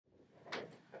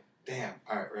Damn.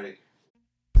 All right, ready.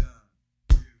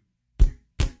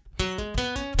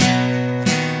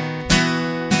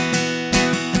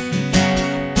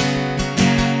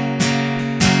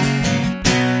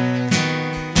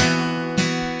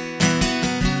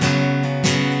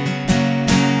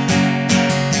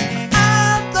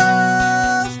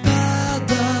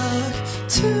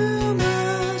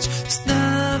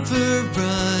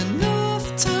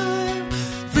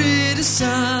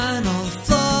 Sign all the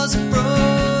flaws I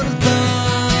brought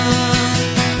along.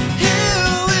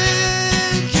 Here we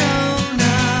go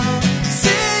now.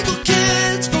 Single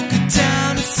kids broken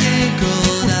down and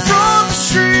singled out. From the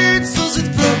streets, those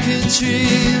with broken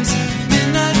dreams,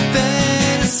 midnight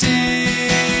fantasies.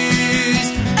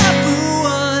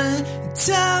 Everyone in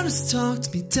town has talked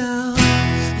me down.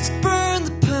 It's burned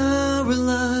the power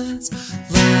lines.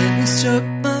 Lightning struck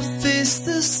my face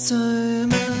this time.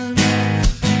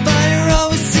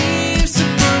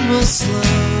 Real slow,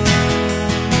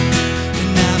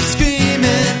 and I'm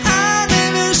screaming, I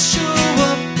never show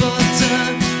up on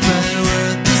time. Right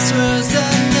worthless words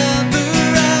that never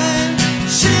rhyme.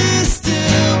 She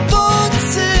still won't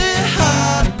say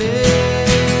hi to me.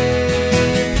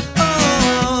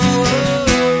 Oh,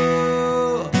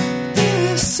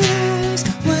 this is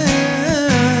where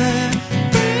I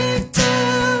break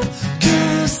down,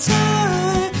 'cause I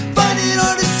find it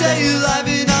hard to say you're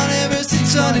living on ever since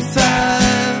 25.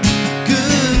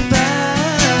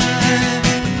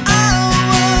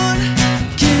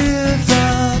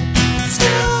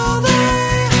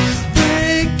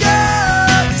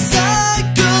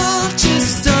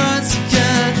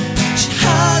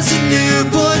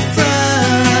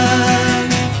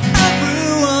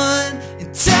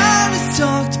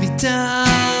 Talked me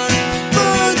down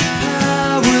for the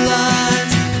power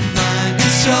lines.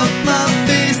 Lightning struck my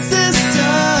face this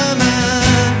time.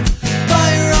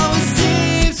 Fire always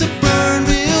seems to burn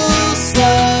real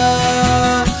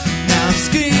slow. Now I'm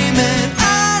screaming, I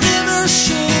never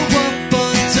show up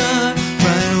on time.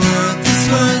 Write worthless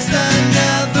words that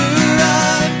never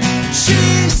rhyme. She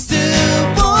still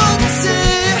won't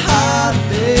say hi to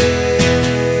me.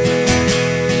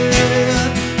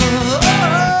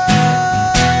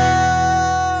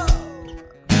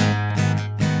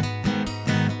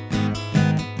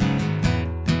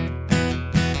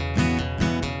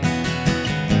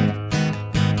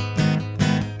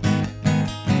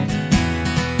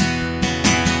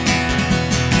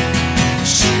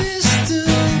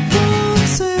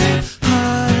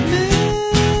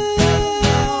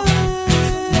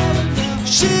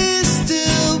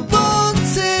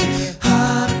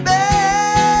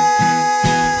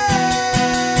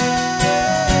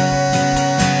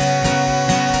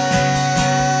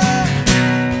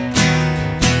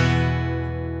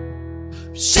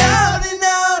 Shouting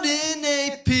out in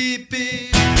APB,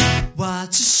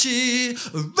 watch as she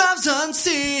arrives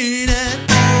unseen,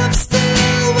 and I'm